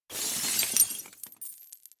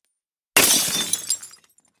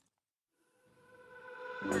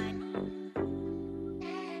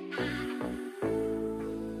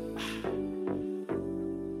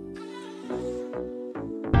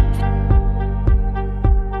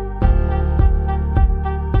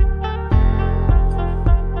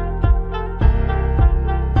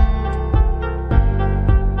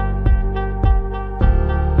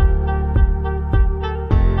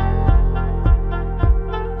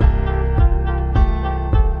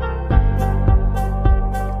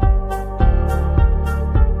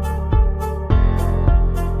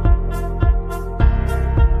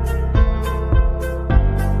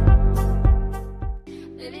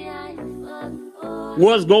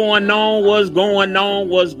What's going on? What's going on?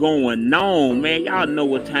 What's going on, man? Y'all know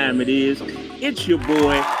what time it is. It's your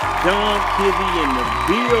boy, Don Kizzy in the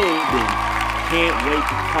building. Can't wait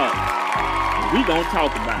to talk. We gonna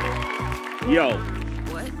talk about it. Yo,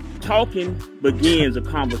 talking begins a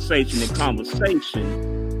conversation, and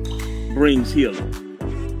conversation brings healing.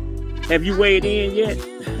 Have you weighed in yet?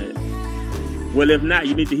 Well, if not,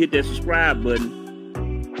 you need to hit that subscribe button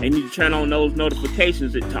and you need to turn on those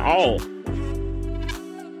notifications to all.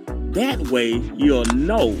 That way, you'll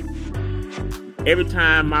know every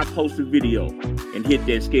time I post a video and hit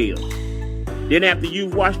that scale. Then after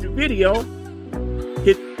you've watched the video,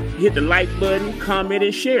 hit the like button, comment,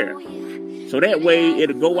 and share. So that way,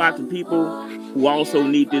 it'll go out to people who also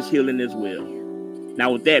need this healing as well.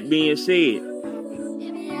 Now, with that being said,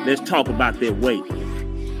 let's talk about that weight.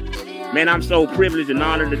 Man, I'm so privileged and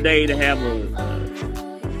honored today to have a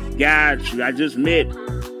guy I just met.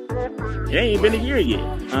 It ain't been a year yet.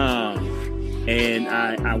 And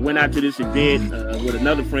I went out to this event with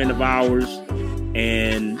another friend of ours.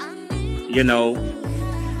 And, you know,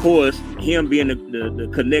 of course, him being the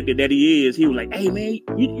connector that he is, he was like, hey, man,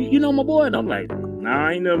 you know my boy? And I'm like, nah,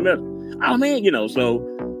 I ain't never met him. Oh, man, you know, so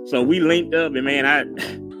we linked up. And, man,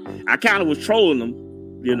 I kind of was trolling him.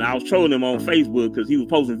 You know, I was trolling him on Facebook because he was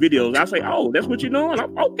posting videos. I say, oh, that's what you're doing?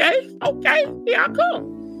 I'm, okay, here I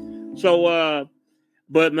come. So,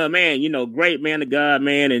 but my man, you know, great man of God,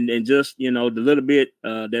 man, and just, you know, the little bit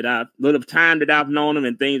little time that I've known him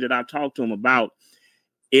and things that I've talked to him about,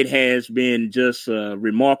 it has been just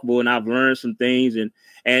remarkable, and I've learned some things, and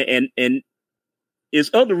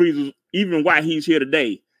it's other reasons even why he's here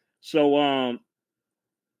today. So,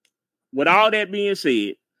 with all that being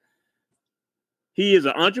said, he is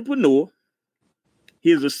an entrepreneur,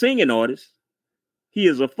 he is a singing artist, he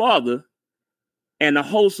is a father, and a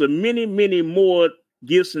host of many, many more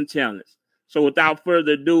gifts and talents. So without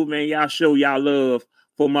further ado, man, y'all show y'all love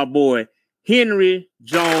for my boy, Henry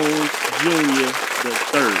Jones Jr. III.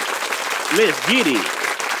 Let's get it.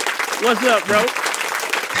 What's up, bro?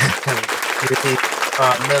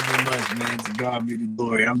 Nothing much, man. To God be the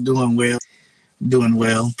glory. I'm doing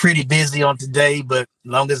well. Pretty busy on today, but as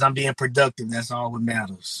long as I'm being productive, that's all that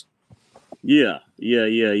matters. Yeah.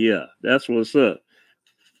 That's what's up.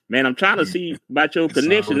 Man, I'm trying to see about your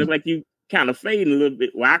connection. Looks like you kind of fading a little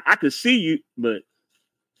bit. Well, I could see you, but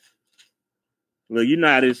well, you know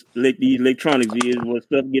how these electronics is when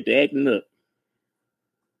stuff get to acting up.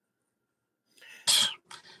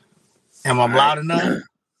 Am I loud enough?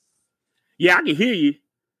 Yeah, I can hear you.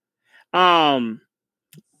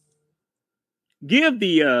 Give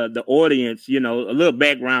the audience, you know, a little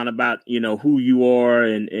background about, you know, who you are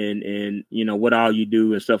and you know what all you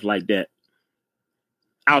do and stuff like that.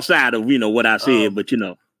 Outside of, you know, what I said, but you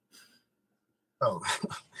know. Oh,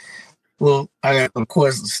 well, I got, of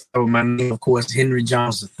course, my name, of course, Henry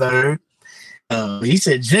Jones III. He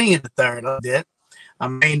said Junior III of that.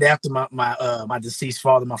 I'm named after my deceased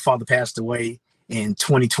father. My father passed away in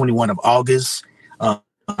 2021 of August. I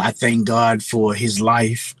thank God for his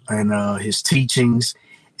life and his teachings,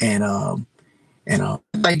 and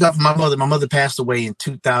thank God for my mother. My mother passed away in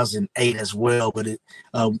 2008 as well. But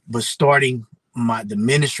starting the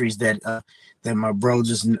ministries that my bro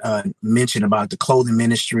just mentioned about the clothing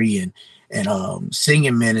ministry and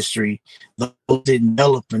singing ministry, those didn't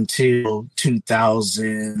develop until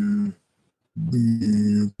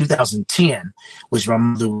 2010, which my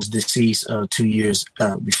mother was deceased 2 years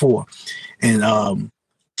before. And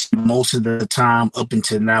most of the time up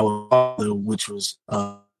until now, which was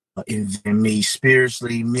in me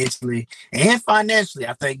spiritually, mentally, and financially,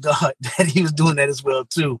 I thank God that he was doing that as well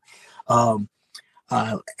too.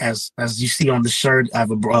 As you see on the shirt, I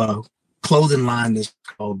have a clothing line that's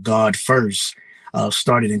called God First,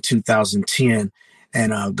 started in 2010,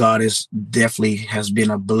 and God definitely has been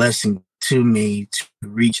a blessing to me to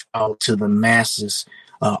reach out to the masses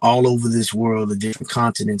all over this world, the different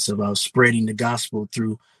continents, of spreading the gospel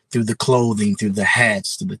through the clothing, through the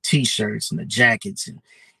hats, through the t-shirts and the jackets,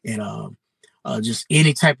 and just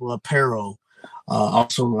any type of apparel.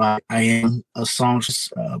 Also, I am a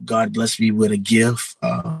songstress. God blessed me with a gift,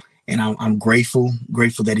 and I'm grateful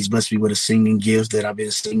that He's blessed me with a singing gift that I've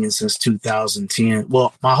been singing since 2010.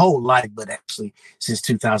 Well, my whole life, but actually since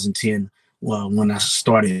 2010, when I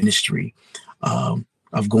started ministry, of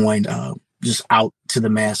going just out to the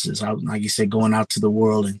masses, like you said, going out to the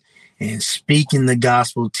world and speaking the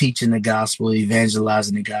gospel, teaching the gospel,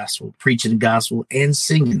 evangelizing the gospel, preaching the gospel, and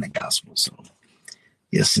singing the gospel. So,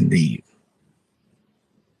 yes, indeed.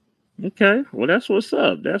 Okay, well, that's what's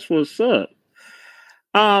up.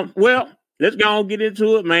 Well, let's go and get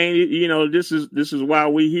into it, man. You know, this is why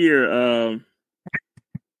we here.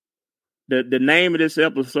 the name of this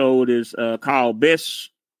episode is called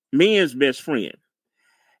Men's Best Friend.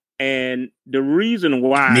 And the reason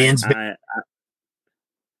why men's best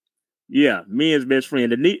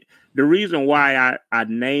friend. The reason why I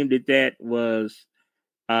named it that was,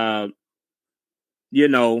 you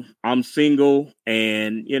know, I'm single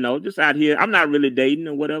and, you know, just out here. I'm not really dating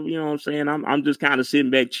or whatever, you know what I'm saying? I'm just kind of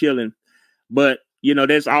sitting back chilling. But, you know,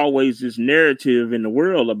 there's always this narrative in the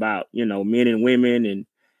world about, you know, men and women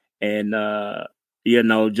and you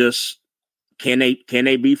know, just can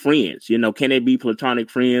they be friends? You know, can they be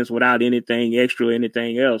platonic friends without anything extra or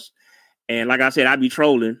anything else? And like I said, I be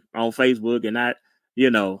trolling on Facebook, and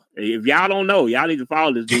you know, if y'all don't know, y'all need to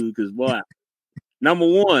follow this dude because, boy, number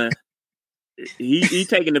one, he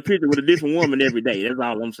taking the picture with a different woman every day. That's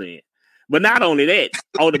all I'm saying. But not only that,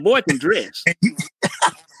 the boy can dress.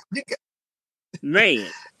 Man,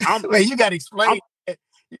 wait, you got to explain.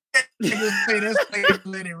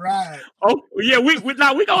 Let it ride. Oh yeah, we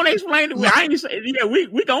gonna explain it. I ain't say, yeah,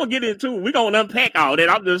 we gonna get into it. We gonna unpack all that.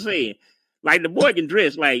 I'm just saying, like, the boy can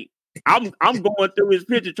dress. Like, I'm going through his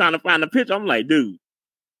picture trying to find a picture. I'm like, dude,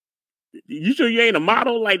 you sure you ain't a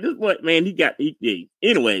model? Like, this what, man, he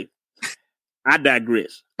anyway, I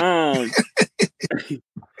digress. But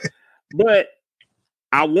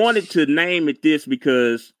I wanted to name it this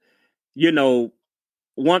because, you know,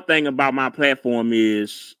 one thing about my platform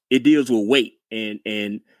is it deals with weight,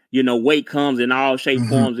 and you know, weight comes in all shape,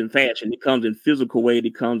 forms, and fashion. It comes in physical weight.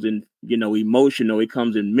 It comes in, you know, emotional. It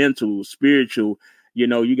comes in mental, spiritual. You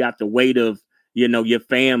know, you got the weight of, you know, your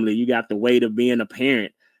family. You got the weight of being a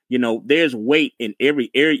parent. You know, there's weight in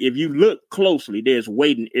every area. If you look closely, there's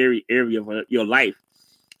weight in every area of your life.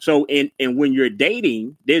 So, and when you're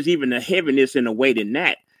dating, there's even a heaviness and a weight in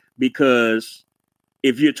that, because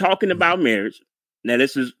if you're talking about marriage, now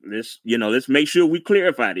let's make sure we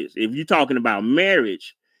clarify this. If you're talking about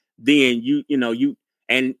marriage, then you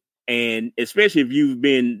especially if you've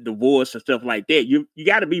been divorced and stuff like that, you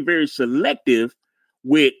got to be very selective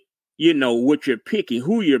with, you know, what you're picking,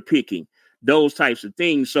 who you're picking, those types of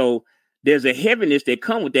things. So there's a heaviness that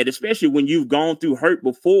comes with that, especially when you've gone through hurt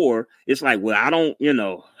before. It's like, well, I don't, you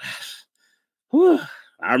know,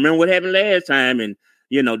 I remember what happened last time, and,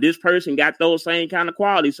 you know, this person got those same kind of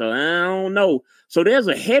qualities, so I don't know. So there's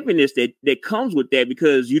a heaviness that comes with that,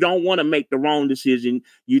 because you don't want to make the wrong decision.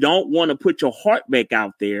 You don't want to put your heart back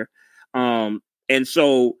out there. And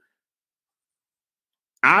so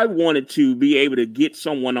I wanted to be able to get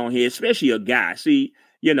someone on here, especially a guy. See,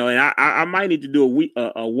 you know, and I might need to do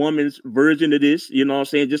a woman's version of this, you know what I'm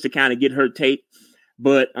saying, just to kind of get her take.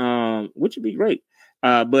 But which would be great.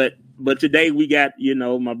 But today we got, you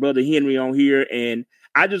know, my brother Henry on here, and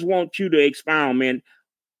I just want you to expound, man.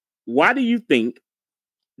 Why do you think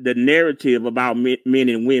the narrative about men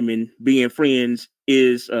and women being friends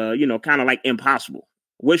is, you know, kind of like impossible?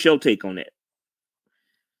 What's your take on that?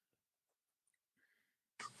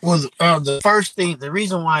 Well, the first thing, the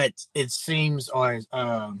reason why it seems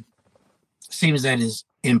that is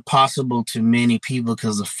impossible to many people,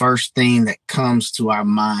 because the first thing that comes to our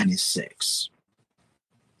mind is sex.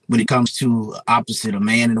 When it comes to opposite, a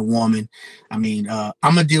man and a woman, I mean, I'm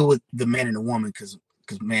gonna deal with the man and the woman because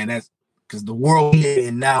man, that's because the world we live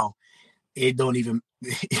in now, it don't even,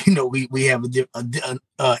 you know, we have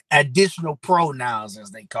additional pronouns,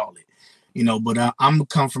 as they call it, you know. But I'm gonna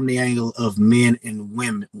come from the angle of men and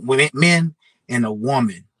women, men and a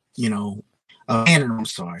woman, you know, I'm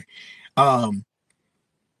sorry.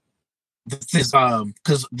 This is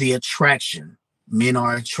because the attraction. Men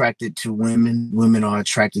are attracted to women. Women are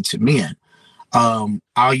attracted to men.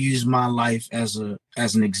 I'll use my life as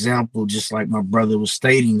an example, just like my brother was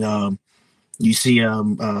stating. You see,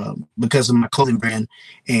 because of my clothing brand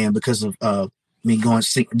and because of me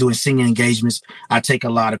doing singing engagements, I take a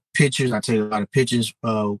lot of pictures. With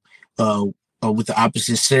the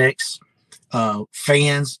opposite sex.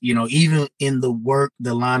 Fans, you know, even in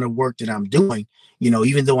the line of work that I'm doing, you know,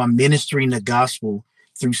 even though I'm ministering the gospel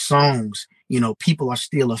through songs, you know, people are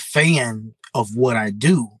still a fan of what I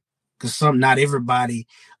do, because not everybody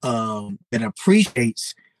that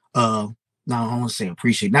appreciates, no, I don't want to say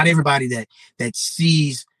appreciate, not everybody that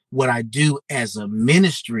sees what I do as a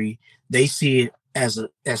ministry, they see it as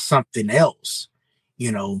something else,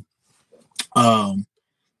 you know. The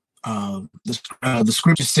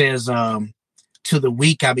scripture says, to the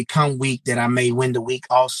weak I become weak, that I may win the weak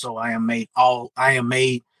also. I am made all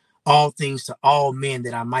things to all men,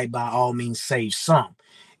 that I might by all means save some.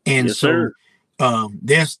 And yes, so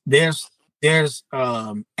there's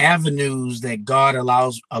avenues that God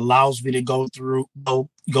allows me to go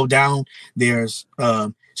down. There's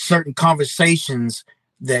certain conversations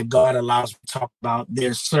that God allows me to talk about.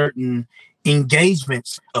 There's certain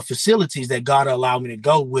engagements of facilities that God allowed me to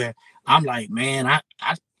go where I'm like, man, I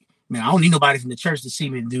don't need nobody from the church to see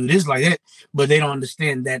me do this like that. But they don't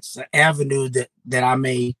understand that's an avenue that I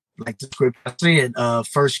may, like the script I said, I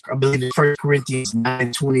believe in 1 Corinthians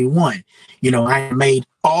 9:21. I made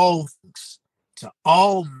all things to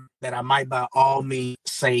all that I might by all means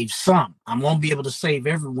save some. I won't be able to save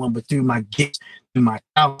everyone, but through my gifts, through my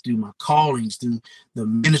talents, through my callings, through the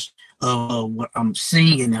ministry of what I'm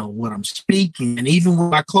singing and what I'm speaking, and even with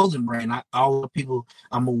my clothing brand, all the people,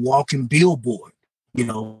 I'm a walking billboard.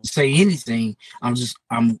 Say anything, I'm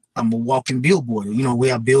a walking billboard. We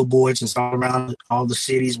have billboards. It's all around all the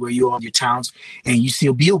cities where you are, your towns, and you see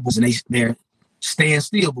billboards, and they're stand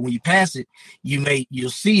still. But when you pass it, you'll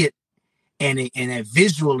see it, and that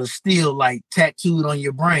visual is still like tattooed on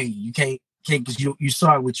your brain. You can't because you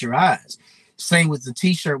saw it with your eyes. Same with the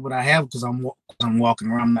T-shirt what I have, because I'm walking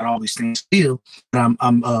around. I'm not always staying still, but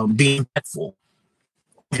I'm being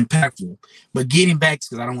impactful. But getting back,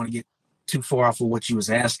 because I don't want to get too far off of what you was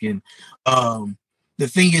asking. The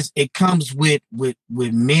thing is, it comes with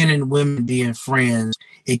men and women being friends.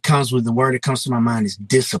 It comes with the word that comes to my mind is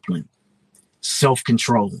discipline,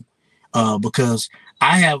 self-control. Because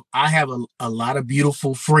I have a lot of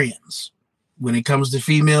beautiful friends. When it comes to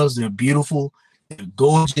females, they're beautiful, they're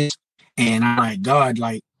gorgeous, and I'm like, God,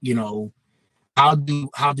 how do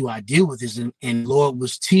I deal with this? And Lord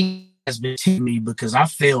has been teaching me, because I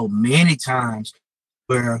failed many times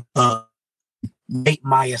where date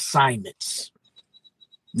my assignments,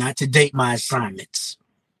 not to date my assignments.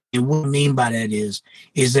 And what I mean by that is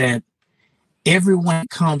that everyone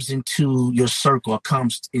comes into your circle,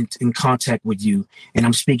 comes in contact with you, and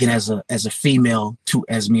I'm speaking as a female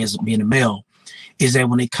as being a male, is that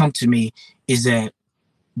when they come to me, is that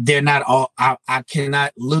they're not all, I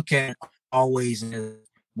cannot look at always as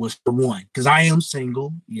was the one, because I am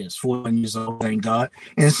single, yes, 41 years old, thank God,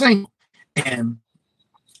 and single, and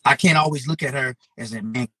I can't always look at her as a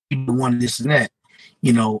man, the one, this and that.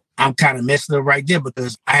 I'm kind of messed up right there,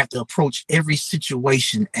 because I have to approach every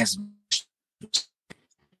situation as.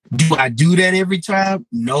 Do I do that every time?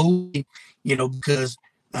 No, because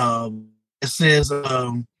it says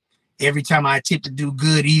every time I attempt to do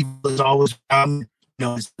good, evil is always.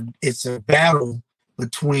 It's a battle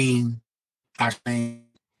between our man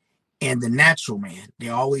and the natural man.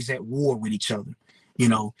 They're always at war with each other,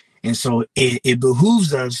 and so it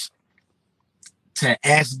behooves us to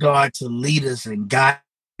ask God to lead us and guide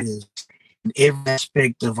us in every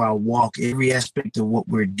aspect of our walk, every aspect of what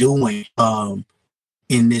we're doing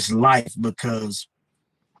in this life, because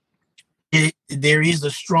there is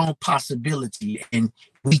a strong possibility, and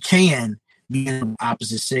we can be in the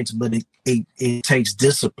opposite sex, but it takes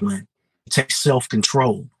discipline, it takes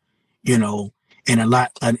self-control, and a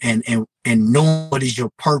lot, and knowing what is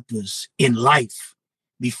your purpose in life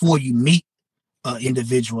before you meet an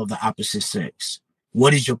individual of the opposite sex.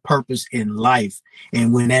 What is your purpose in life?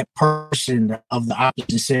 And when that person of the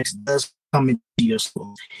opposite sex does come into your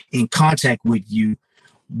soul, in contact with you,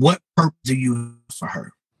 what purpose do you have for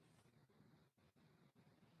her?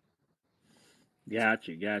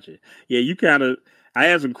 Gotcha. Yeah, I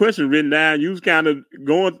had some questions written down. You was kind of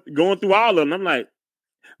going through all of them. I'm like,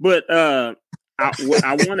 but I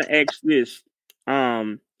want to ask this.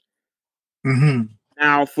 Now,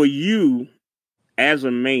 for you as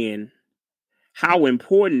a man, how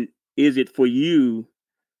important is it for you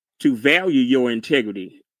to value your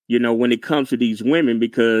integrity, when it comes to these women?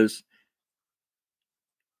 Because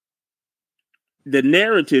the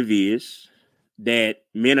narrative is that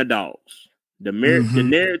men are dogs. The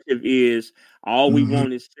narrative is all we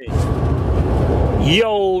want is sex.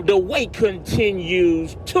 Yo, the wait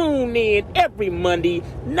continues. Tune in every Monday,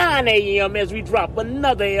 9 a.m. as we drop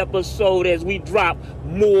another episode, as we drop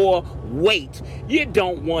more weight. You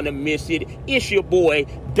don't want to miss it. It's your boy,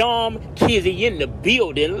 Dom Kizzy, in the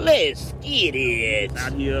building. Let's get it.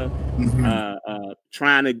 Out here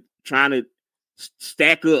trying to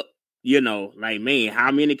stack up, like, man,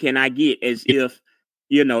 how many can I get? As if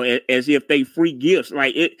they free gifts.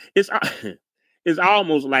 Like it's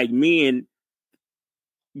almost like men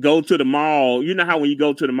go to the mall. You know how when you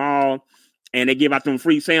go to the mall and they give out them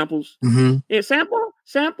free samples? Yeah, sample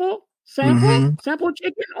chicken,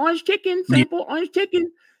 orange chicken, orange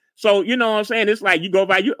chicken. So, you know what I'm saying? It's like you go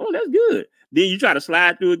by, that's good. Then you try to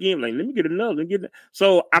slide through again, like, let me get another.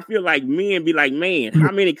 So I feel like men be like, man,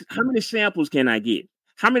 how many samples can I get?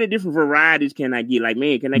 How many different varieties can I get? Like,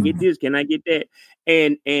 man, can I get this? Can I get that?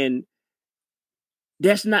 And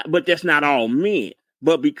that's not all men.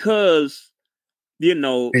 But because,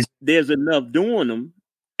 there's enough doing them,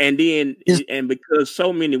 And then, and because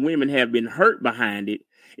so many women have been hurt behind it,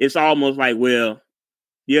 it's almost like, well,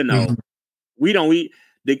 you know, Mm-hmm. we don't eat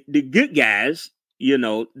the good guys, you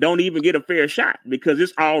know, don't even get a fair shot because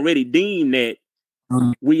it's already deemed that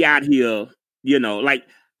we out here, you know, like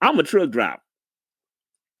I'm a truck driver.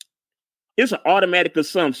 It's an automatic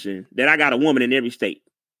assumption that I got a woman in every state.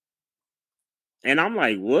 And I'm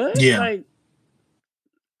like, what? Yeah. Like,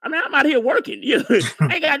 I mean, I'm out here working. You know,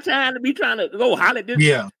 I ain't got time to be trying to go holler at this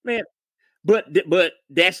man. But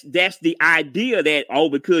that's the idea that, oh,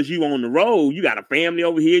 because you on the road, you got a family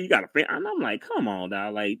over here, you got a family. And I'm like, come on,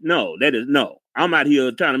 dog. Like, no, I'm out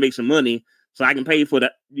here trying to make some money so I can pay for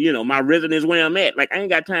the, you know, my residence where I'm at. Like, I ain't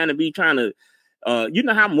got time to be trying to, you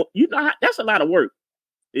know how that's a lot of work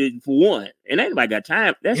for one, and ain't nobody got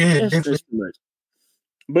time. That's too much.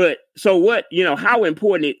 But so what, you know, how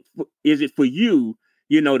important is it for you,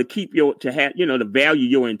 you know, to keep to have, you know, to value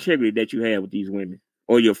your integrity that you have with these women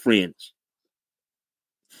or your friends?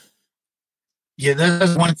 Yeah,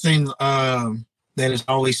 that's one thing that is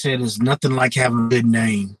always said is nothing like having a good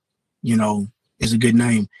name, you know, is a good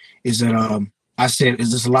name. Is that I said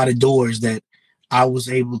is there's a lot of doors that I was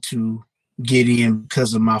able to get in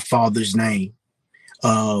because of my father's name,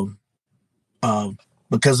 because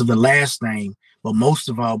of the last name, but most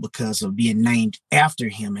of all because of being named after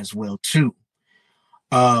him as well too.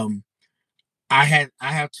 I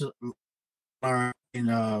have to learn,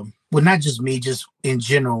 and well, not just me, just in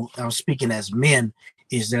general, speaking as men,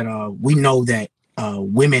 is that we know that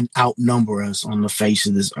women outnumber us on the face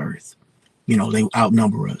of this earth. You know, they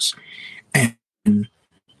outnumber us, and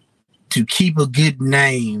to keep a good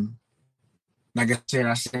name, like I said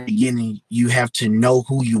at the beginning, you have to know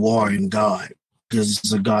who you are in God, because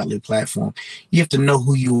it's a godly platform. You have to know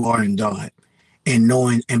who you are in God, and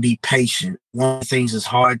knowing and be patient. One of the things is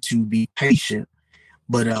hard to be patient,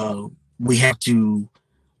 but we have to,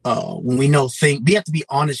 when we know things, we have to be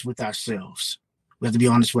honest with ourselves. We have to be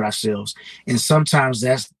honest with ourselves. And sometimes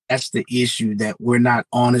that's the issue, that we're not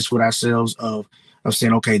honest with ourselves of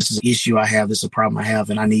saying, okay, this is an issue I have, this is a problem I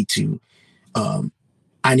have, and I need to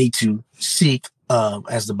seek,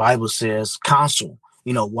 as the Bible says, counsel,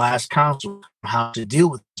 you know, wise counsel, how to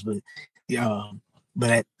deal with this. But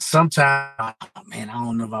at sometimes, man, I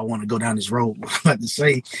don't know if I want to go down this road, what I'm about to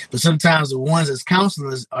say, but sometimes the ones as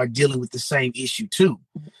counselors are dealing with the same issue too.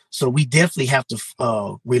 So we definitely have to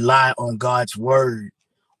rely on God's word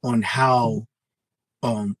on how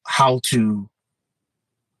to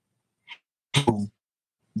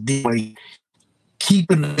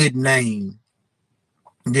keeping a good name.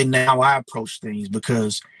 And then how I approach things,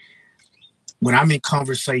 because when I'm in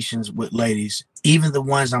conversations with ladies, even the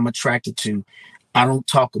ones I'm attracted to, I don't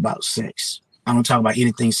talk about sex. I don't talk about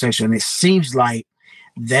anything sexual. And it seems like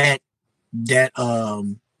that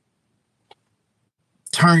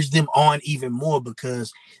turns them on even more,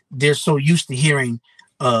 because they're so used to hearing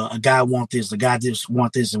a guy want this, a guy just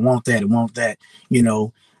want this and want that and want that, you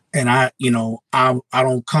know. And I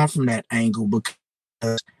don't come from that angle,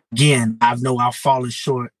 because again, I know I've fallen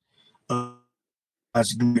short of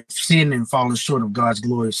God's glory, sin and fallen short of God's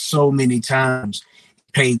glory so many times.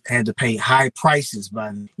 Had to pay high prices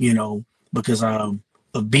by, you know, because of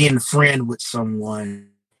being a friend with someone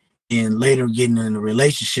and later getting in a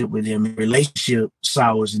relationship with them, relationship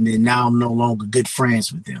sours, and then now I'm no longer good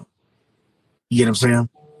friends with them. You get what I'm saying?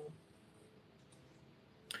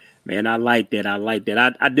 Man, I like that. I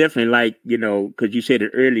definitely like, you know, because you said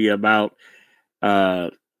it earlier about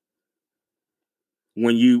when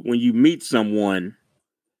you meet someone,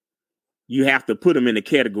 you have to put them in a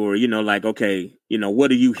category, you know, like, okay, you know,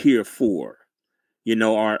 what are you here for? You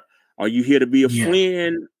know, are you here to be a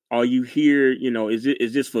friend? Are you here, you know, is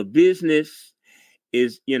this for business?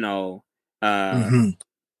 Is, you know,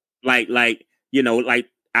 like, you know, like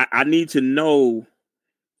I need to know,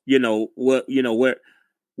 you know, what, you know,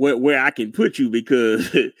 where I can put you, because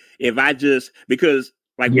because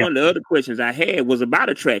like one of the other questions I had was about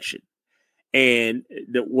attraction. And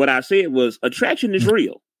what I said was attraction is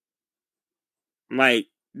real. Like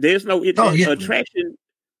there's no, attraction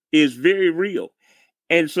is very real.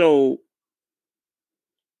 And so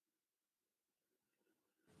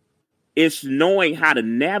it's knowing how to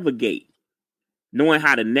navigate through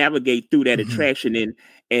that attraction,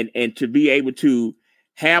 and to be able to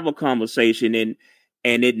have a conversation and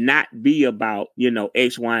it not be about, you know,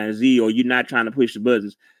 X, Y, and Z, or you're not trying to push the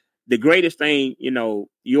buttons. The greatest thing, you know,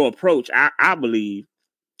 your approach, I believe,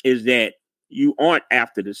 is that you aren't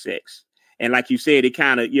after the sex. And like you said, it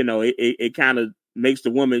kind of, you know, it kind of makes the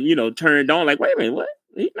woman, you know, turned on, like, wait a minute, what?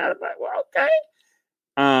 He's not about, well, okay.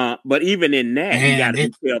 But even in that, you got to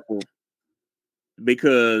be careful,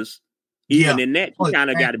 because, Even in that, you kind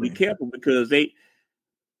of got to be careful because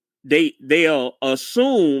they'll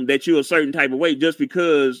assume that you're a certain type of way just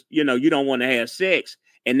because, you know, you don't want to have sex,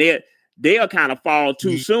 and they'll kind of fall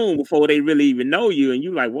too soon before they really even know you. And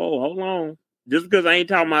you like, whoa, hold on. Just because I ain't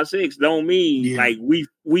talking about sex don't mean like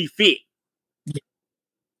we fit.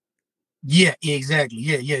 Yeah, exactly.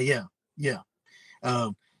 Yeah.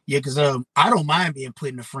 Because I don't mind being put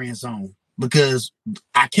in the friend zone because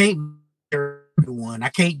I can't everyone. I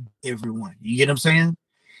can't everyone. You get what I'm saying?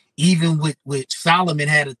 Even with Solomon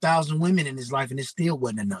had 1,000 women in his life, and it still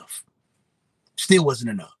wasn't enough. Still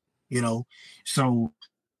wasn't enough, you know. So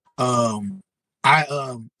a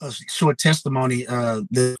short testimony,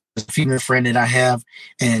 the female friend that I have,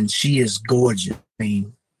 and she is gorgeous. I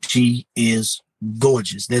mean, she is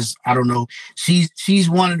gorgeous. I don't know. She's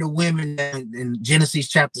one of the women that in Genesis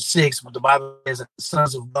chapter 6, where the Bible says that the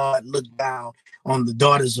sons of God looked down on the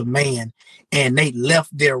daughters of man, and they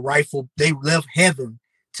left heaven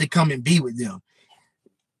to come and be with them.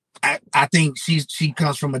 I think she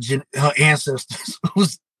comes from her ancestors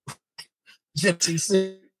who's Genesis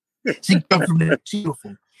 6. She comes from there,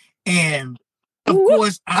 beautiful. And of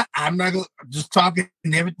course, I'm not gonna just talking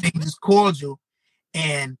and everything is cordial.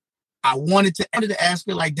 And I wanted to ask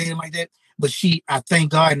her like that, but I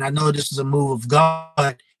thank God, and I know this is a move of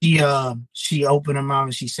God. She opened her mouth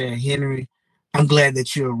and she said, Henry, I'm glad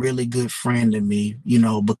that you're a really good friend to me, you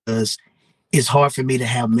know, because it's hard for me to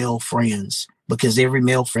have male friends because every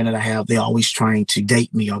male friend that I have, they're always trying to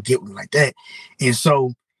date me or get me like that. And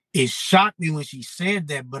so it shocked me when she said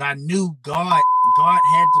that, but I knew God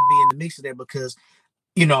had to be in the mix of that because,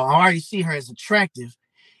 you know, I already see her as attractive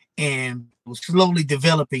and was slowly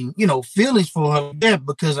developing, you know, feelings for her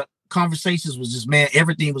because conversations was just, man,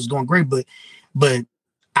 everything was going great. But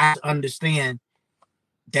I understand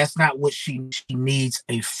that's not what she needs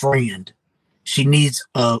a friend. She needs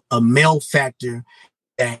a male factor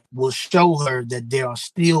that will show her that there are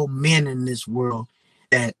still men in this world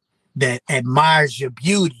that admires your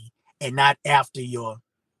beauty and not after your,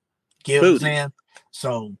 you know what I'm saying?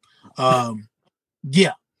 So,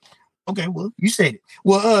 yeah. Okay, well, you said it.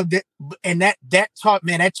 Well, that taught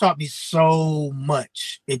me so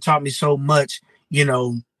much. It taught me so much, you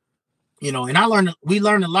know, and we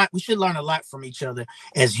learn a lot. We should learn a lot from each other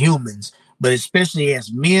as humans, but especially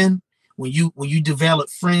as men, when you develop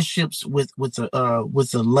friendships with a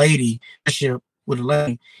lady,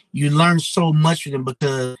 you learn so much from them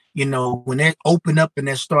because, you know, when they open up and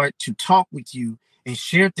they start to talk with you and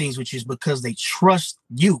share things with you is because they trust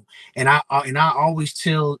you. And I always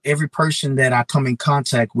tell every person that I come in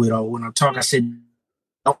contact with or when I talk, I said,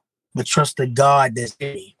 but trust the God that's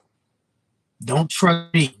in me. Don't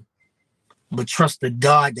trust me, but trust the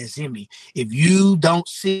God that's in me. If you don't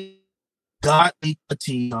see godly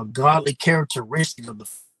or godly characteristics of the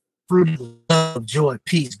fruit of love, joy,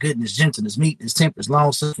 peace, goodness, gentleness, meekness, temperance,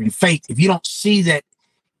 long suffering, faith, if you don't see that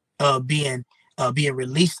being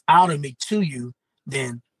released out of me to you,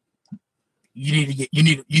 then you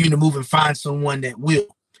need to move and find someone that will.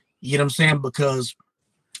 You know what I'm saying? Because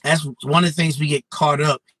that's one of the things we get caught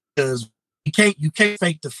up because you can't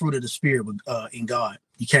fake the fruit of the spirit in God.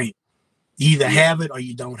 You can't. You either have it or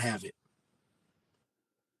you don't have it.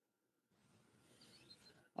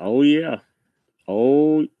 Oh yeah.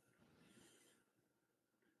 Oh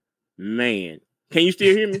man. Can you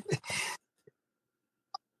still hear me?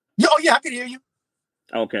 Oh yeah, I can hear you.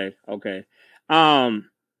 Okay.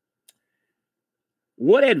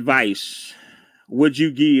 What advice would you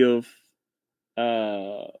give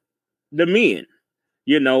the men,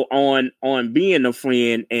 you know, on being a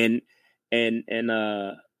friend and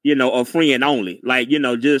you know, a friend only, like, you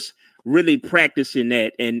know, just really practicing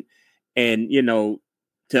that and you know,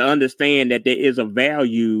 to understand that there is a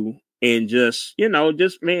value in just, you know,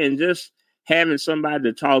 just having somebody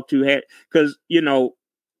to talk to, because, you know,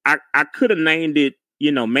 I could have named it,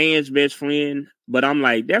 you know, man's best friend, but I'm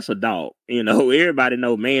like, that's a dog. You know, everybody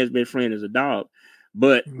know man's best friend is a dog,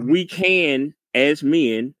 but we can, as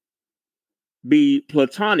men, be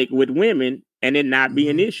platonic with women and it not be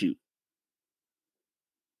an issue.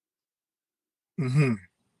 Mm-hmm.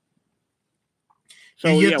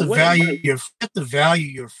 So you have to value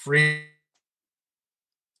your friend.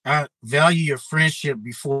 I value your friendship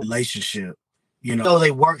before relationship. You know, they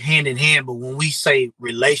work hand in hand, but when we say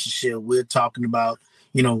relationship, we're talking about,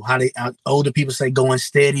 you know, how older people say going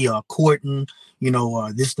steady or courting, you know,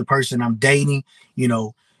 or this is the person I'm dating, you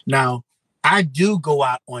know. Now, I do go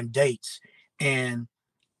out on dates, and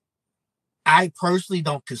I personally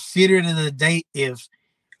don't consider it a date if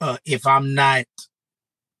I'm not,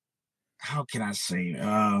 how can I say,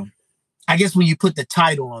 I guess when you put the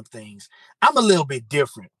title on things, I'm a little bit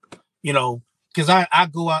different. you know, because I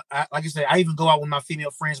go out, like I said, I even go out with my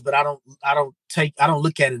female friends, but I don't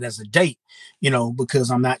look at it as a date, because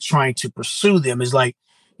I'm not trying to pursue them. It's like,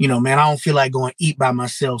 man, I don't feel like going eat by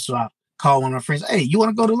myself. So I call one of my friends, hey, you want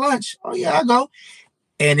to go to lunch? Oh yeah, I go.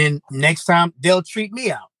 And then next time they'll treat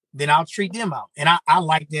me out. Then I'll treat them out. And I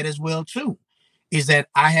like that as well too, is that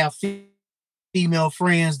I have female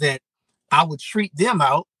friends that I would treat them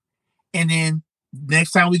out. And then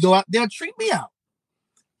next time we go out, they'll treat me out.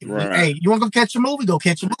 Right. Hey, you want to go catch a movie? Go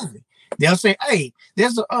catch a movie. They'll say, hey,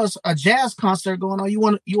 there's a jazz concert going on. You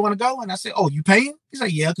want to go? And I say, oh, you paying? He's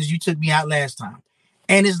like, yeah, because you took me out last time.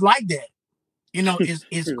 And it's like that.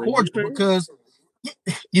 It's cordial because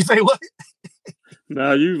you say what?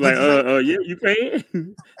 No, you like, yeah, you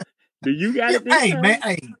paying? Do you got it?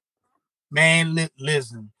 Man,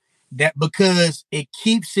 listen, that because it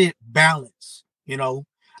keeps it balanced.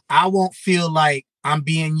 I won't feel like I'm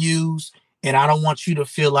being used, and I don't want you to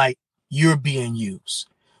feel like you're being used,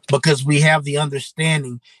 because we have the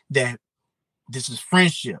understanding that this is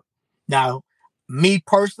friendship. Now, me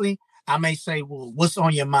personally, I may say, well, what's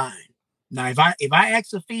on your mind? Now, if I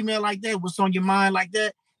ask a female like that, what's on your mind like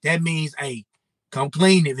that? That means, hey, come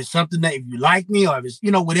clean. If it's something that, if you like me, or if it's,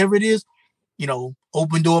 whatever it is,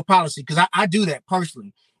 open door policy. Because I do that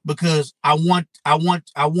personally, because I want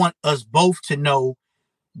us both to know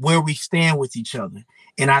where we stand with each other.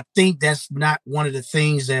 And I think that's not one of the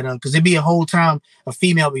things that, because it'd be a whole time a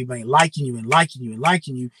female be liking you and liking you and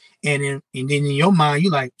liking you. And then in your mind,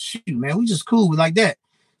 you're like, shoot, man, we just cool. We like that.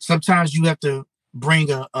 Sometimes you have to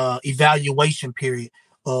bring a evaluation period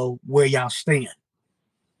of where y'all stand,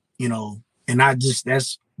 and I just,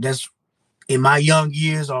 that's in my young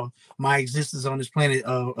years or my existence on this planet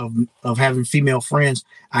of having female friends.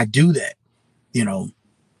 I do that,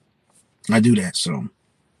 I do that. So.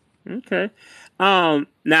 Okay.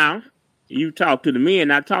 Now you talk to the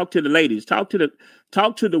men, I talk to the ladies, talk to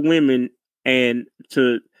the women, and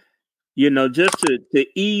to, just to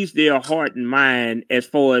ease their heart and mind as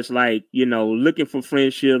far as like, looking for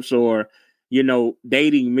friendships or,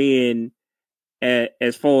 dating men,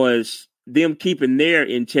 as far as them keeping their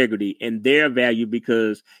integrity and their value.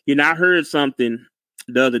 Because, I heard something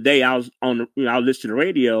the other day. I was listening to the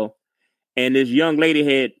radio, and this young lady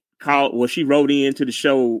had called, well, she wrote into the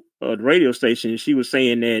show, the radio station, and she was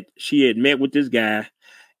saying that she had met with this guy,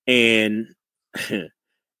 and it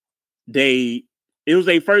was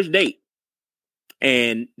their first date,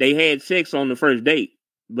 and they had sex on the first date.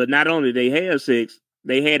 But not only they had sex,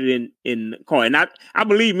 they had it in the car. And I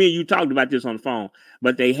believe me and you talked about this on the phone,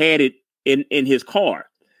 but they had it in his car.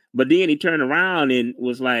 But then he turned around and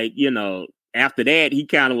was like, after that, he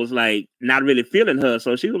kind of was like not really feeling her.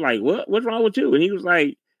 So she was like, what's wrong with you? And he was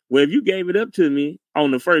like, well, if you gave it up to me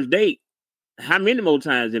on the first date, how many more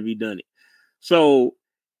times have you done it? So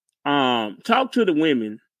talk to the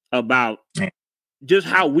women about just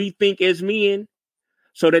how we think as men,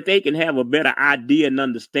 so that they can have a better idea and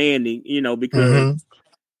understanding, because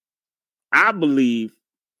I believe,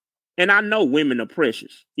 and I know women are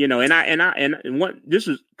precious, and what this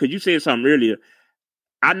is, because you said something earlier.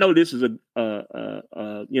 I know this is a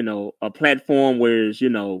platform where,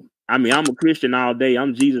 I'm a Christian all day.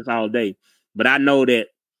 I'm Jesus all day. But I know that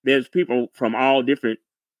there's people from all different,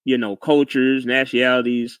 cultures,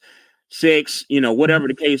 nationalities, sex, whatever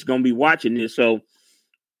the case, going to be watching this. So,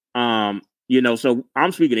 so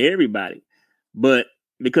I'm speaking to everybody. But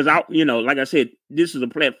because like I said, this is a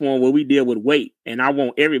platform where we deal with weight, and I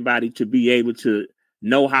want everybody to be able to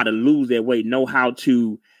know how to lose their weight, know how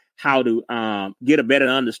to get a better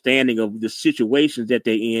understanding of the situations that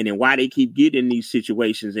they're in and why they keep getting in these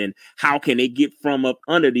situations, and how can they get from up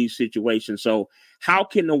under these situations. So how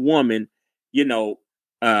can a woman, share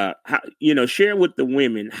with the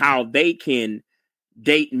women how they can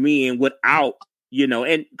date men without,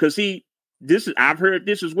 and because I've heard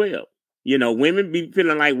this as well. Women be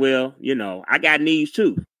feeling like, well, I got needs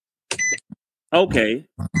too. Okay.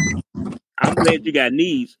 I'm glad you got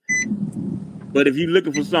needs. But if you're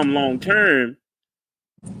looking for something long term,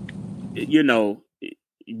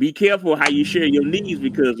 be careful how you share your needs,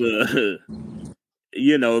 because if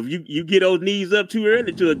you get those needs up too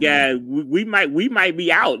early to a guy, we might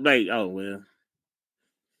be out. Like, oh well.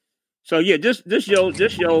 So yeah, just your,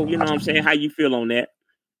 what I'm saying, how you feel on that.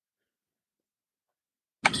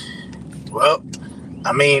 Well,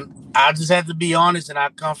 I mean, I just have to be honest, and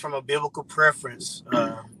I come from a biblical preference.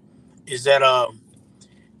 Is that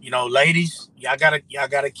ladies, y'all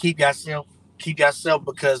gotta keep yourself,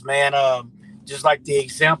 because man, just like the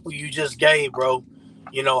example you just gave, bro,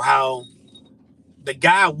 how the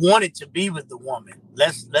guy wanted to be with the woman.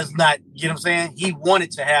 Let's not, you know what I'm saying? He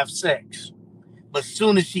wanted to have sex. But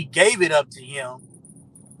soon as she gave it up to him,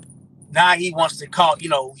 now he wants to call, he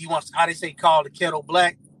wants, how they say, call the kettle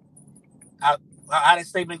black. How that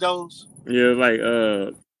statement goes? Yeah, like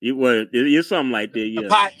it's something like that.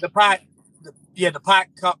 Yeah, the pot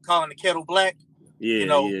calling the kettle black. Yeah,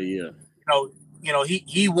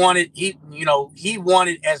 he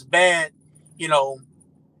wanted as bad,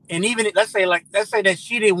 and even let's say that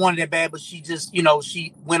she didn't want it that bad, but she just,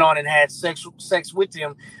 she went on and had sex with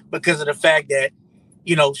him because of the fact that,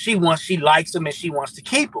 she likes him and she wants to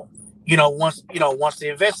keep him. Wants to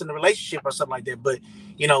invest in the relationship or something like that. But,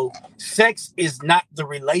 sex is not the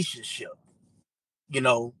relationship.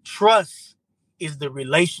 Trust is the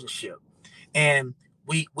relationship. And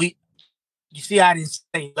you see, I didn't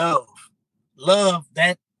say love. Love,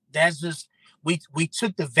 that's just, we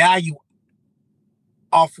took the value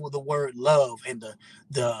off of the word love and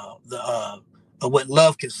the what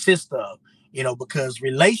love consists of, because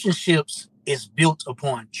relationships is built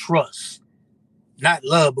upon trust, not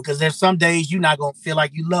love, because there's some days you're not going to feel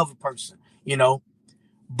like you love a person,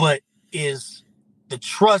 but is the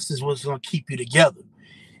trust is what's going to keep you together.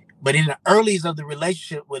 But in the earliest of the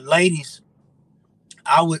relationship with ladies,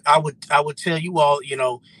 I would tell you all,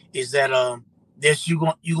 is that this you're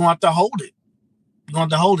going to have to hold it. You're going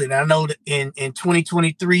to hold it. And I know that in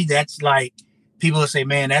 2023, that's like people will say,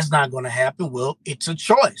 man, that's not going to happen. Well, it's a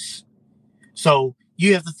choice. So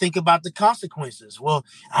you have to think about the consequences. Well,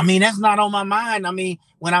 I mean, that's not on my mind. I mean,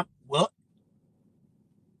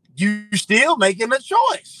 you still making a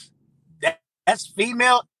choice. That's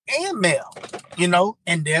female and male,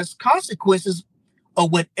 and there's consequences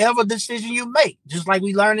of whatever decision you make. Just like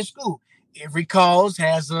we learn in school, every cause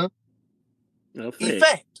has a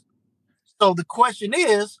effect. So the question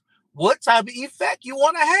is, what type of effect you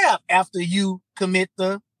want to have after you commit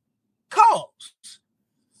the cause?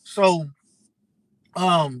 So,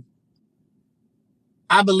 I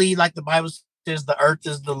believe, like the Bible says, the earth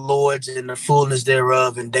is the Lord's and the fullness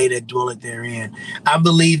thereof, and they that dwell therein. I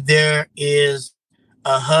believe there is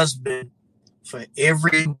a husband for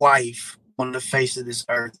every wife on the face of this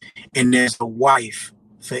earth, and there's a wife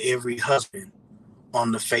for every husband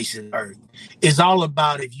on the face of the earth. It's all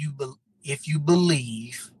about if you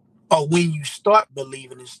believe, or when you start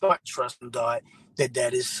believing and start trusting God,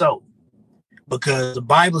 that is so. Because the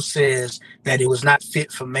Bible says that it was not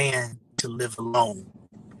fit for man to live alone.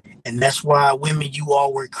 And that's why, women, you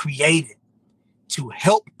all were created to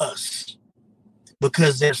help us,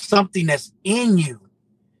 because there's something that's in you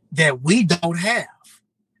that we don't have.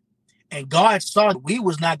 And God saw that we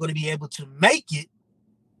was not going to be able to make it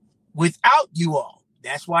without you all.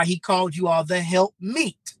 That's why he called you all the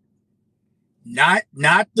helpmeet. Not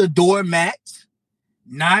the doormat,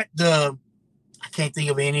 not the, I can't think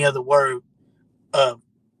of any other word.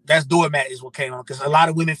 That's doormat is what came on, because a lot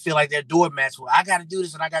of women feel like they're doormats. Well, I got to do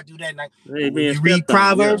this and I got to do that. And when you read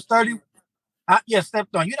Proverbs 30,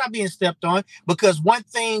 stepped on. You're not being stepped on, because one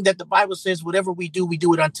thing that the Bible says, whatever we do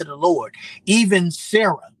it unto the Lord. Even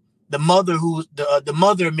Sarah, the mother the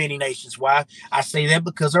mother of many nations. Why I say that?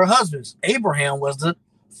 Because her husband Abraham was the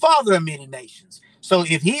father of many nations. So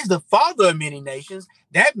if he's the father of many nations,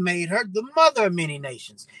 that made her the mother of many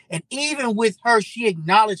nations. And even with her, she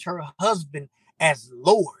acknowledged her husband as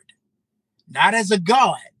Lord, not as a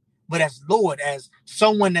God, but as Lord, as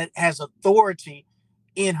someone that has authority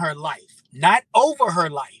in her life, not over her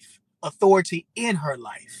life, authority in her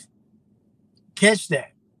life. Catch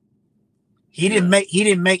that. He didn't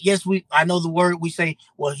make, yes, I know the word we say,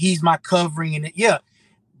 well, he's my covering, and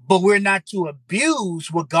but we're not to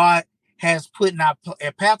abuse what God has put in our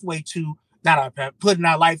pathway to, put in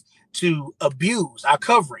our life to abuse our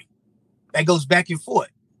covering. That goes back and forth.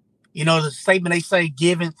 The statement they say,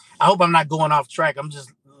 giving, I hope I'm not going off track. I'm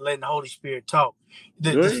just letting the Holy Spirit talk.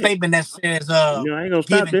 The statement that says,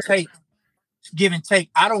 give and take.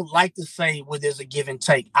 I don't like to say, well, there's a give and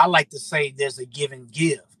take. I like to say there's a give and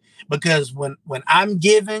give, because when I'm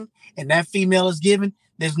giving and that female is giving,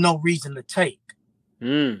 there's no reason to take.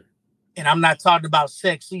 And I'm not talking about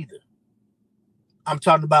sex either. I'm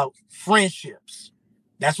talking about friendships.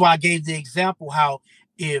 That's why I gave the example how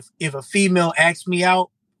if a female asks me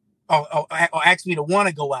out, or ask me to want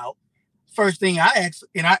to go out, first thing I ask,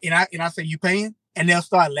 and I say, you paying? And they'll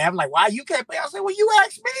start laughing like, why you can't pay? I say, well, you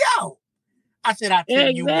asked me out. I said, I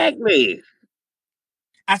tell you. Exactly.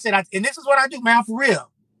 I said, and this is what I do, man, for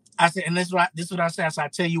real. I said, and this is what I said. I said, I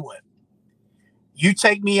tell you what, you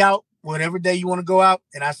take me out whatever day you want to go out.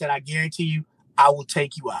 And I said, I guarantee you, I will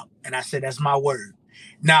take you out. And I said, that's my word.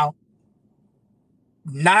 Now,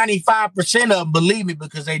 95% of them believe me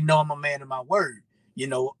because they know I'm a man of my word. you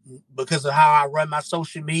know, because of how I run my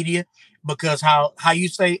social media, because how you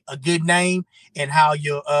say a good name and how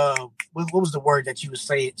your what was the word that you were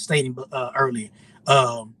stating earlier?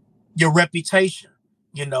 Your reputation.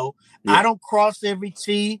 You know, Yeah. I don't cross every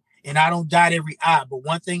T and I don't dot every I. But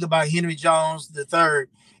one thing about Henry Jones III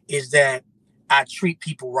is that I treat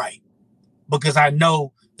people right, because I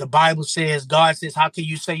know the Bible says, God says, how can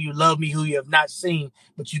you say you love me who you have not seen,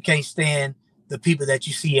 but you can't stand the people that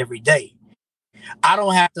you see every day? I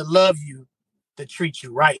don't have to love you to treat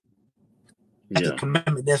you right. That's a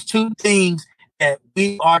commandment. There's two things that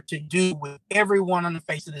we are to do with everyone on the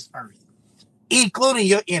face of this earth, including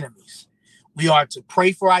your enemies. We are to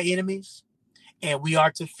pray for our enemies, and we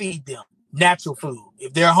are to feed them natural food.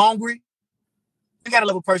 If they're hungry, we got to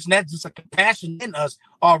love a person. That's just a compassion in us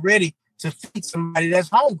already to feed somebody that's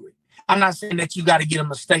hungry. I'm not saying that you got to get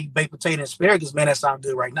them a steak, baked potato, and asparagus. Man, that sounds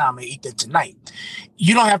good right now. I'm going to eat that tonight.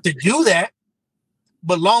 You don't have to do that,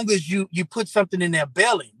 but long as you put something in their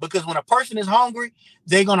belly. Because when a person is hungry,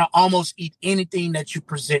 they're going to almost eat anything that you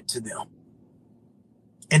present to them.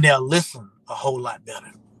 And they'll listen a whole lot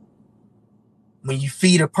better. When you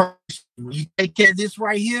feed a person, when you take care of this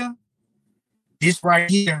right here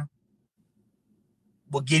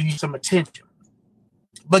will give you some attention.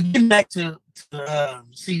 But getting back to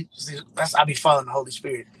see, that's I be following the Holy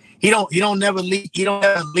Spirit. He don't never leave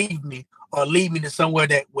me or lead me to somewhere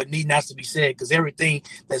that what need not to be said, because everything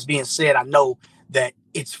that's being said, I know that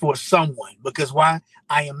it's for someone. Because why?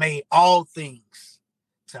 I am made all things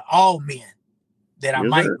to all men, that I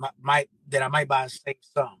might by say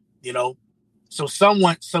some, you know. So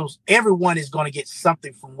everyone is going to get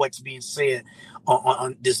something from what's being said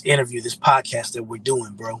on this interview, this podcast that we're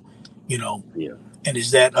doing, bro. You know. Yeah. And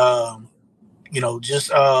is that you know, just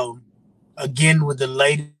again with the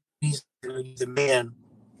ladies, the men,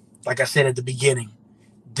 like I said at the beginning,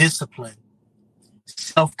 discipline,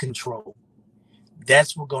 self-control.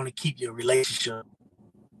 That's what's going to keep your relationship,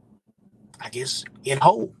 I guess, in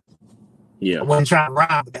whole. Yeah. I wasn't trying to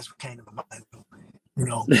rhyme, but that's what came to my mind. You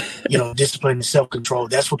know, discipline and self-control.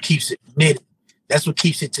 That's what keeps it knitted. That's what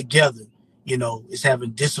keeps it together. You know, is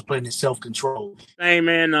having discipline and self-control. Hey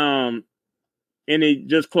man, any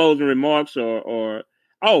just closing remarks or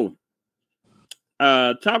talk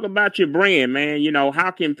about your brand, man. You know, how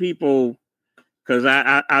can people, because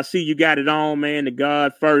I see you got it on, man, the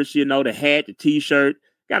God First, you know, the hat, the t-shirt,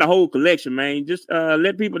 got a whole collection, man. Just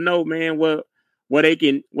let people know, man, where they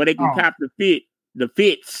can cop the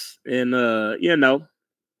fits and you know.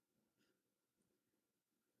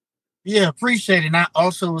 Yeah, appreciate it. And I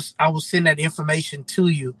will send that information to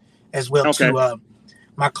you as well. Okay. To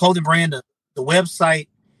my clothing brand, the website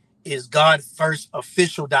is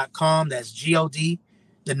godfirstofficial.com. That's God, the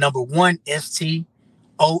number 1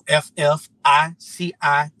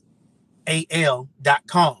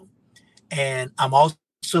 STOFFICIAL.com. And I'm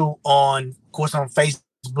also on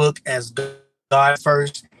Facebook as God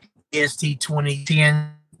First EST 2010.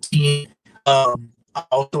 I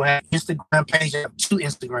also have Instagram page. I have 2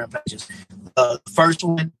 Instagram pages. The first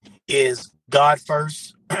one is God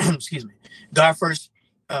First. Excuse me, God First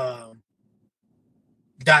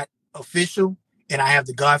 .official, and I have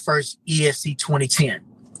the God First ESC 2010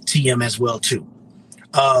 TM as well too.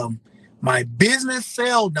 My business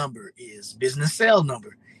cell number is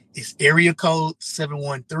area code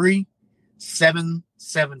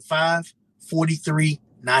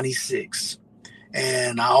 713-775-4396.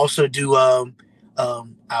 And I also do I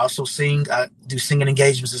also sing. I do singing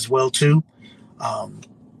engagements as well too.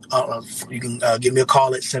 You can give me a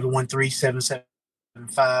call at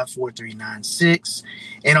 713-775-4396.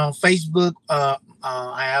 And on Facebook, I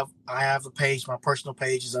have a page. My personal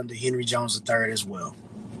page is under Henry Jones III as well.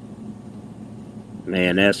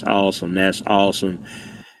 Man, that's awesome. That's awesome.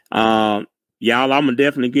 Y'all, I'm gonna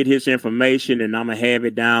definitely get his information, and I'm gonna have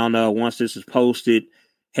it down once this is posted.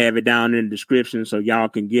 Have it down in the description so y'all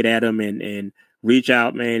can get at him and reach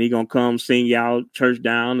out, man. He gonna come sing y'all church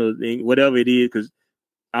down or whatever it is, because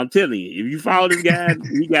I'm telling you, if you follow this guy,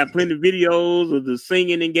 he got plenty of videos of the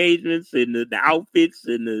singing engagements and the outfits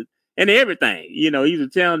and everything. You know, he's a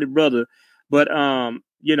talented brother. But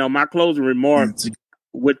you know, my closing remark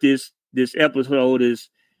with this episode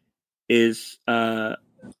is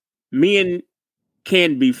men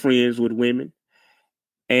can be friends with women,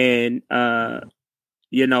 and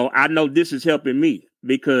you know, I know this is helping me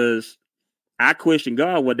because I questioned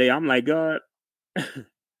God one day. I'm like, God,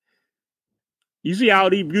 you see all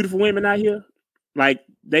these beautiful women out here? Like,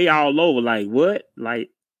 they all over. Like, what? Like,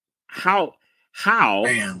 how?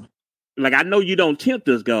 Damn. Like, I know you don't tempt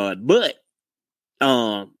us, God, but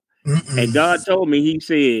and God told me, he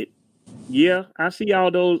said, Yeah, I see all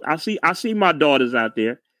those. I see my daughters out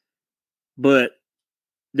there, but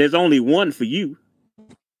there's only one for you.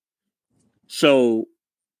 So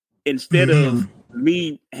instead of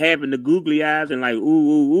me having the googly eyes and like,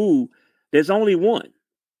 ooh, there's only one.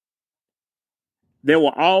 There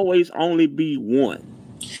will always only be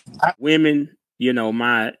one. Women,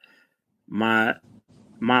 my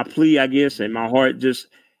plea, I guess, and my heart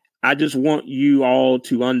I just want you all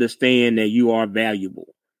to understand that you are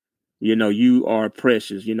valuable. You are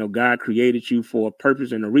precious. God created you for a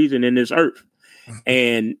purpose and a reason in this earth.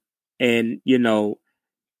 And there's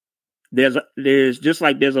just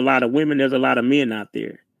like there's a lot of women, there's a lot of men out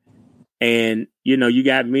there. And, you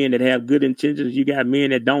got men that have good intentions. You got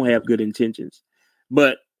men that don't have good intentions.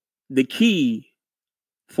 But the key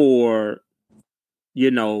for,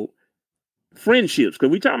 friendships,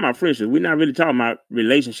 because we're talking about friendships. We're not really talking about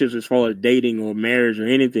relationships as far as dating or marriage or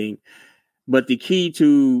anything. But the key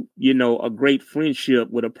to, a great friendship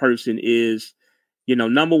with a person is,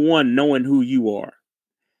 number one, knowing who you are.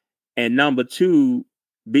 And number two,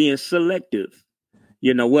 being selective.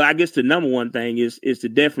 Well, I guess the number one thing is to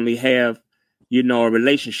definitely have, a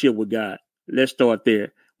relationship with God. Let's start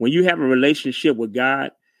there. When you have a relationship with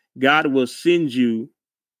God, God will send you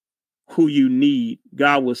who you need.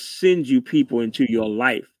 God will send you people into your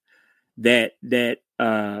life that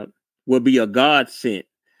will be a God sent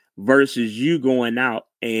versus you going out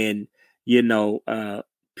and,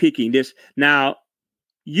 picking this. Now,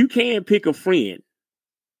 you can pick a friend,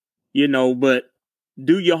 but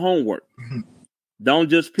do your homework. Don't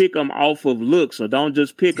just pick them off of looks, or don't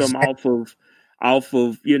just pick them off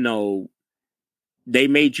of, they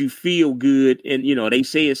made you feel good. And, they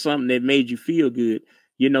said something that made you feel good.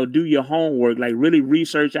 Do your homework, like really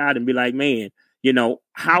research out and be like, man,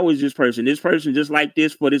 how is this person? This person just like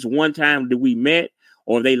this for this one time that we met,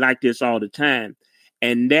 or they like this all the time?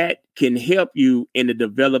 And that can help you in the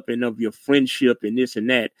developing of your friendship and this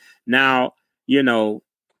and that. Now, because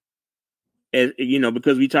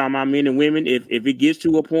we talking about men and women, if it gets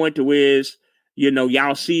to a point to where it's,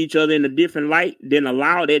 y'all see each other in a different light, then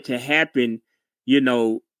allow that to happen.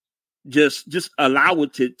 Just allow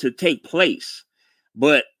it to take place,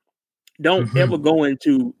 but don't ever go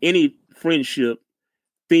into any friendship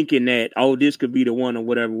thinking that, oh, this could be the one or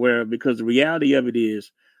whatever, because the reality of it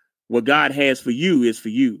is what God has for you is for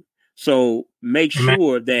you. So make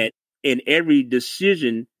sure that in every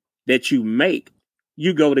decision that you make,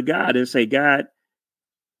 you go to God and say, God,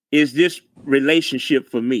 is this relationship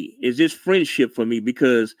for me? Is this friendship for me?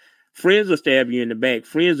 Because friends will stab you in the back.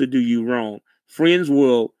 Friends will do you wrong. Friends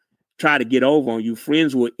will try to get over on you.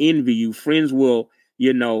 Friends will envy you. Friends will,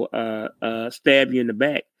 stab you in the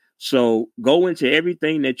back. So go into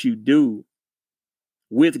everything that you do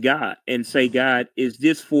with God and say, God, is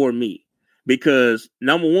this for me? Because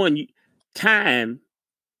number one, time,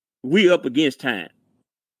 we up against time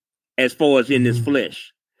as far as in this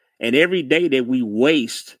flesh. And every day that we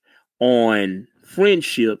waste on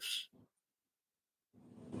friendships,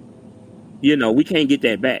 we can't get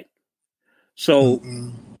that back. So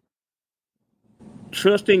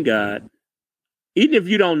trust in God, even if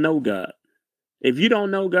you don't know God. If you don't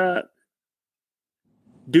know God,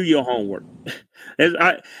 do your homework.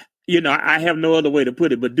 I have no other way to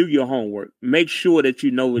put it, but do your homework. Make sure that you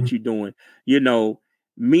know what you're doing.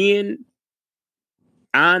 Men,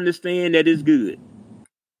 I understand that it's good,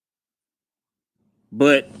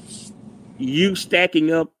 but you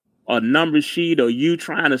stacking up a number sheet or you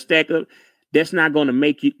trying to stack up, that's not going to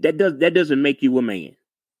make you. That doesn't make you a man.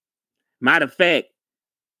 Matter of fact,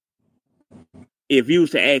 if you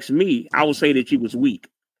was to ask me, I would say that you was weak.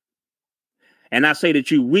 And I say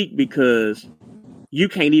that you're weak because you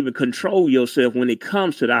can't even control yourself when it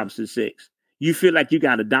comes to the opposite sex. You feel like you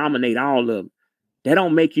got to dominate all of them. That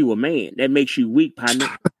don't make you a man. That makes you weak, partner.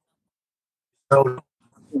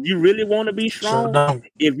 If you really want to be strong,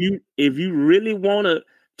 if you really want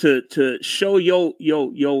to show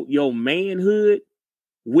your manhood,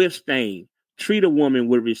 withstand, treat a woman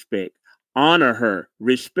with respect, honor her,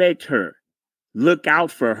 respect her, look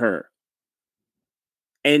out for her.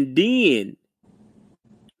 And then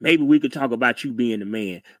maybe we could talk about you being a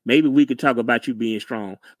man. Maybe we could talk about you being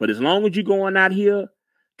strong. But as long as you're going out here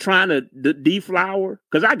trying to deflower,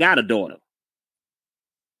 because I got a daughter.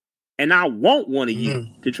 And I want one of you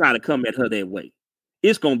to try to come at her that way.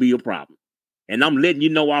 It's going to be a problem. And I'm letting you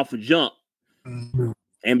know off a jump.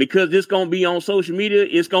 And because it's going to be on social media,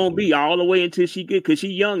 it's going to be all the way until she get, because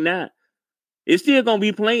she's young now. It's still going to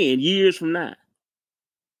be playing years from now.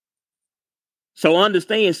 So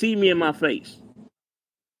understand, see me in my face.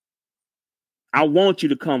 I want you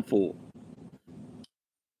to come forward.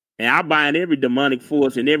 And I bind every demonic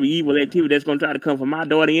force and every evil activity that's going to try to come from my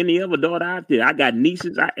daughter, any other daughter out there. I got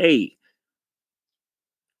nieces.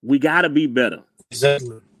 We got to be better.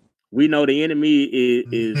 Exactly. We know the enemy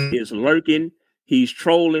is lurking. He's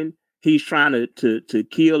trolling. He's trying to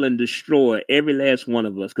kill and destroy every last one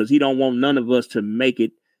of us because he don't want none of us to make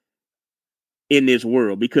it in this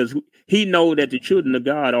world, because he know that the children of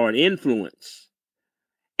God are an influence.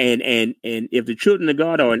 And if the children of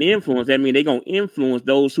God are an influence, that means they're going to influence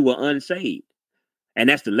those who are unsaved. And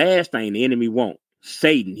that's the last thing the enemy wants.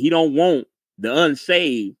 Satan. He don't want the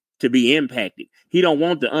unsaved to be impacted. He don't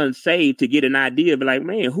want the unsaved to get an idea, be like,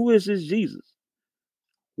 man, who is this Jesus?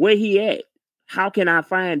 Where he at? How can I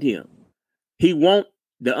find him? He want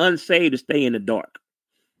the unsaved to stay in the dark.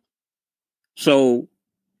 So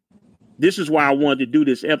this is why I wanted to do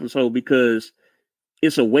this episode, because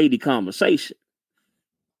it's a weighty conversation.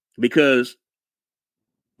 Because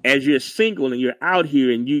as you're single and you're out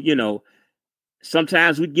here and you know,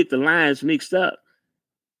 sometimes we get the lines mixed up.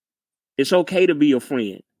 It's okay to be a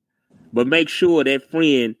friend, but make sure that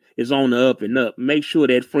friend is on the up and up. Make sure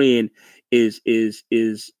that friend is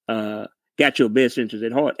got your best interest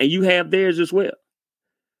at heart, and you have theirs as well.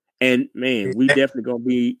 And man, we definitely gonna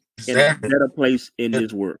be in a better place in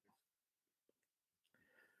this world.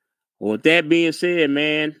 Well, with that being said,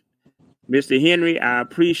 man, Mr. Henry, I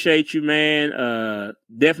appreciate you, man.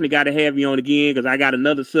 Definitely got to have you on again, because I got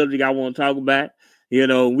another subject I want to talk about. You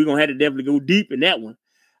know, we're gonna have to definitely go deep in that one.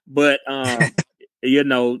 But you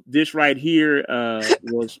know, this right here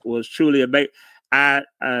was truly a I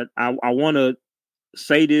want to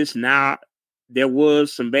say this now. There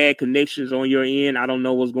was some bad connections on your end. I don't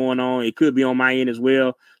know what's going on. It could be on my end as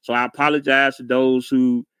well. So I apologize to those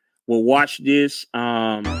who will watch this.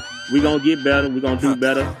 We're going to get better. We're going to do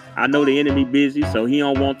better. I know the enemy busy, so he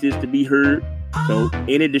don't want this to be heard. So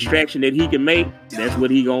any distraction that he can make, that's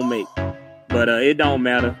what he going to make. But it don't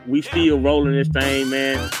matter. We still rolling this thing,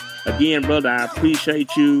 man. Again, brother, I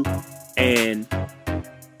appreciate you. And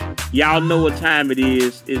y'all know what time it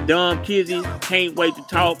is. It's Dumb Kizzy. Can't wait to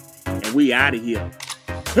talk. And we out of here.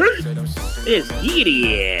 Let's get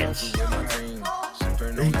it.